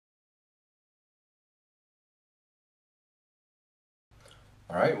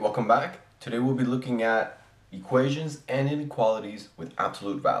Alright, welcome back. Today we'll be looking at equations and inequalities with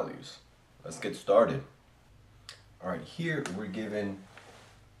absolute values. Let's get started. Alright, here we're given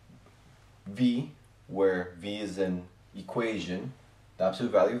v, where v is an equation. The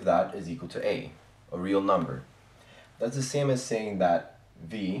absolute value of that is equal to a real number. That's the same as saying that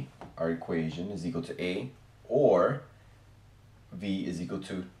v, our equation, is equal to a, or v is equal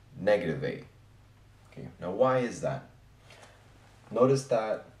to negative a. Okay, now why is that? Notice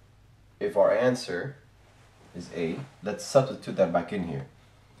that if our answer is a, let's substitute that back in here.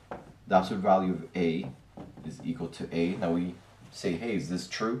 The absolute value of a is equal to a. Now we say, hey, is this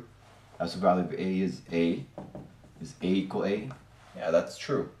true? Absolute value of a is a. Is a equal a? Yeah, that's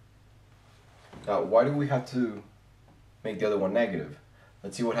true. Now, why do we have to make the other one negative?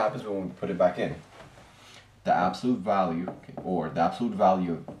 Let's see what happens when we put it back in. The absolute value, or the absolute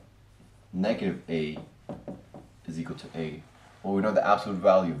value of negative a is equal to a. Well, we know the absolute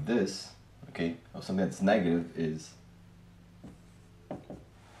value of this, of something that's negative is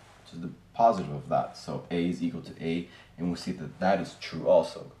just the positive of that. So a is equal to a, and we'll see that that is true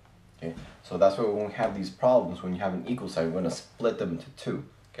also. Okay, so that's why when we have these problems, when you have an equal sign, we're going to split them into two.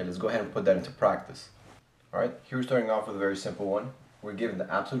 Okay, let's go ahead and put that into practice. Alright, here we're starting off with a very simple one. We're given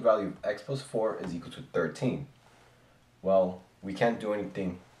the absolute value of x plus 4 is equal to 13. Well, we can't do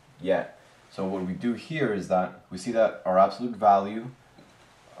anything yet. So what we do here is that we see that our absolute value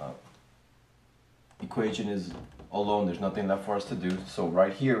equation is alone. There's nothing left for us to do. So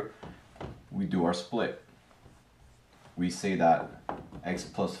right here, we do our split. We say that x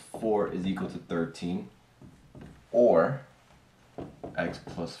plus 4 is equal to 13, or x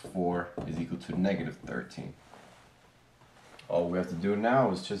plus 4 is equal to negative 13. All we have to do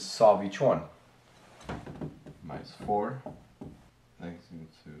now is just solve each one. Minus 4, x is equal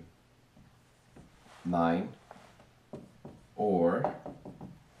to 9, or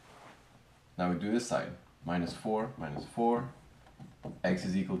now we do this side, minus 4, x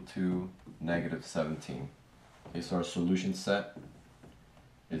is equal to negative 17. Okay, so our solution set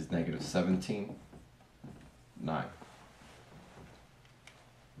is negative 17, 9.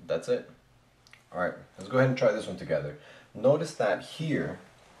 That's it. Alright, let's go ahead and try this one together. Notice that here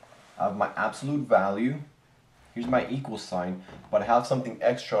I have my absolute value, here's my equal sign, but I have something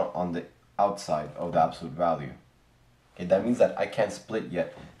extra on the outside of the absolute value. Okay, that means that I can't split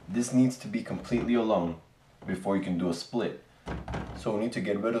yet. This needs to be completely alone before you can do a split. So we need to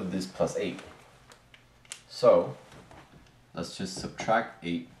get rid of this plus 8. So let's just subtract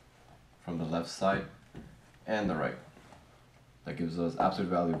 8 from the left side and the right. That gives us absolute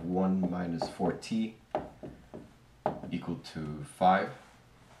value of 1 minus 4t equal to 5.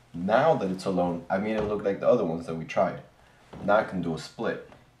 Now that it's alone, I made it look like the other ones that we tried. Now I can do a split.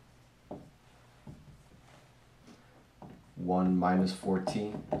 1 minus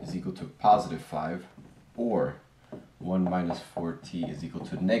 4t is equal to positive 5, or 1 minus 4t is equal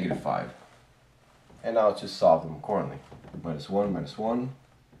to negative 5. And now let's just solve them accordingly. Minus 1,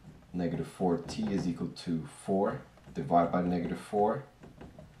 negative 4t is equal to 4, divide by negative 4,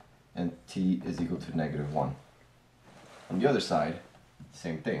 and t is equal to negative 1. On the other side,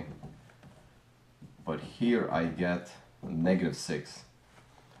 same thing. But here I get negative 6.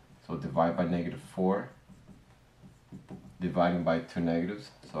 So divide by negative 4, dividing by 2 negatives,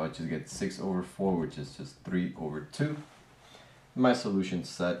 so I just get 6 over 4, which is just 3 over 2. My solution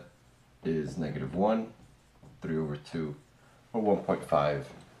set is negative 1, 3 over 2, or 1.5.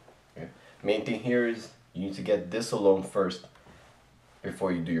 Okay. Main thing here is you need to get this alone first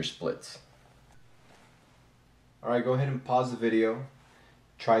before you do your splits. Alright, go ahead and pause the video.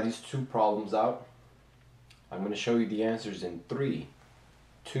 Try these two problems out. I'm going to show you the answers in 3,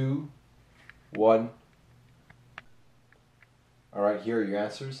 2, 1. Alright, here are your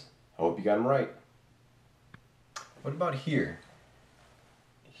answers. I hope you got them right. What about here?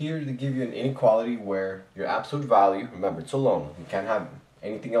 Here they give you an inequality where your absolute value, remember it's alone, you can't have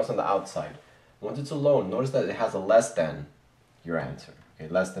anything else on the outside. Once it's alone, notice that it has a less than your answer, okay,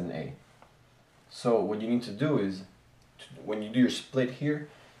 less than a. So what you need to do is, when you do your split here,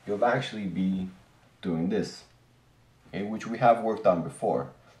 you'll actually be doing this, okay, which we have worked on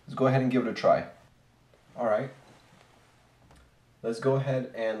before. Let's go ahead and give it a try. Alright. Let's go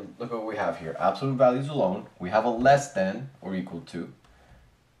ahead and look at what we have here. Absolute values alone. We have a less than or equal to.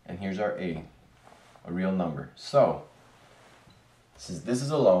 And here's our a real number. So, since this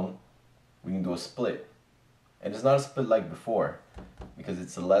is alone, we can do a split. And it's not a split like before, because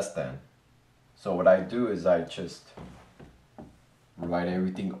it's a less than. So what I do is I just write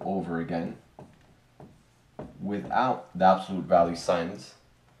everything over again without the absolute value signs,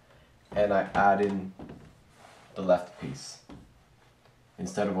 and I add in the left piece.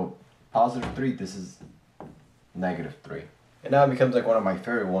 instead of a positive 3, this is negative 3. And now it becomes like one of my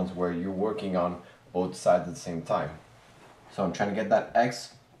favorite ones where you're working on both sides at the same time. So I'm trying to get that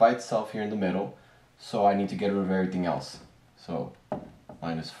x by itself here in the middle, so I need to get rid of everything else. So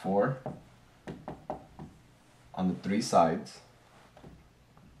minus 4 on the 3 sides,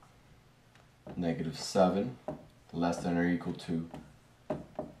 negative 7 less than or equal to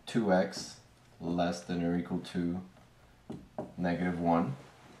 2x less than or equal to negative 1.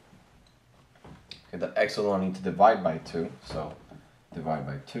 Okay, the x will only need to divide by 2, so divide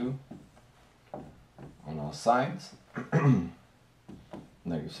by 2 on all sides.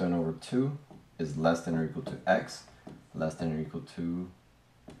 Negative 7 over 2 is less than or equal to x, less than or equal to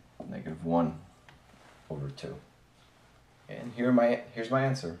negative 1 over 2. And here's my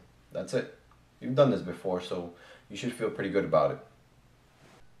answer. That's it. You've done this before, so you should feel pretty good about it.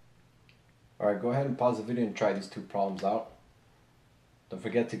 Alright, go ahead and pause the video and try these two problems out. Don't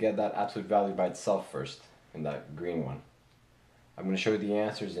forget to get that absolute value by itself first, in that green one. I'm going to show you the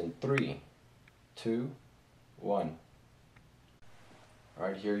answers in 3, 2, 1.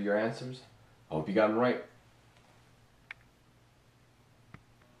 Alright, here are your answers. I hope you got them right.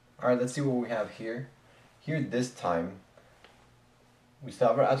 Alright, let's see what we have here. Here this time, we still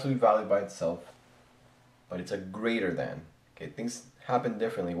have our absolute value by itself, but it's a greater than. Okay, things happen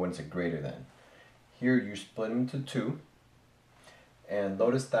differently when it's a greater than. Here you split them into 2, and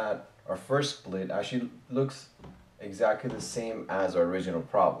notice that our first split actually looks exactly the same as our original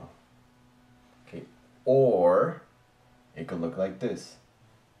problem. Okay, or it could look like this.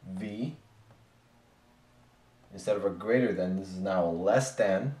 V, instead of a greater than, this is now a less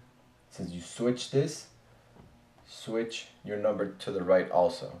than. Since you switch this, switch your number to the right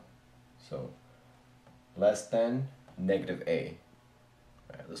also. So less than negative a.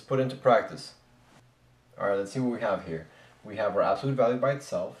 Alright, let's put it into practice. Alright, let's see what we have here. We have our absolute value by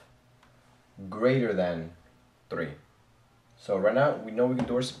itself greater than 3. So right now we know we can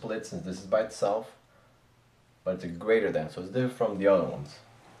do our split since this is by itself, but it's a greater than, so it's different from the other ones.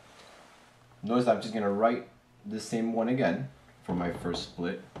 Notice I'm just going to write the same one again for my first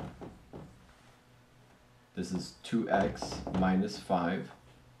split. This is 2x minus 5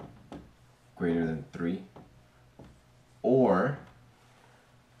 greater than 3. Or,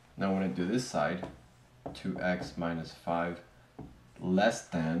 now when I do this side, 2x minus 5 less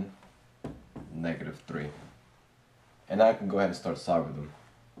than negative 3. And now I can go ahead and start solving them.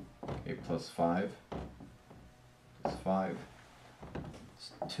 Okay, plus 5 plus 5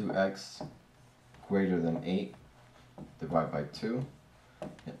 is 2x greater than 8, divide by 2,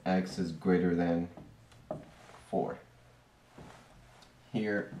 and x is greater than 4.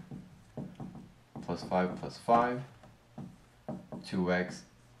 Here, plus 5 plus 5, 2x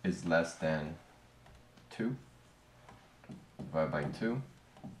is less than 2, divide by 2,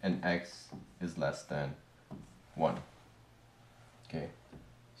 and x is less than 1. Okay,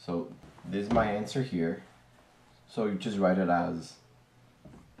 so this is my answer here. So you just write it as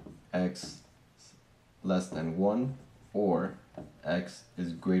x less than 1 or x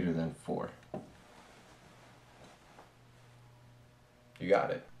is greater than 4. You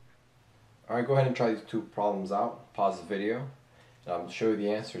got it. Alright, go ahead and try these two problems out. Pause the video. And I'll show you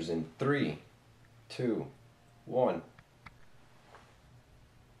the answers in 3, 2, 1.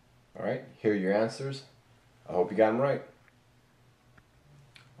 Alright, here are your answers. I hope you got them right.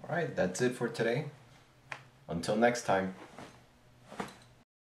 Alright, that's it for today. Until next time.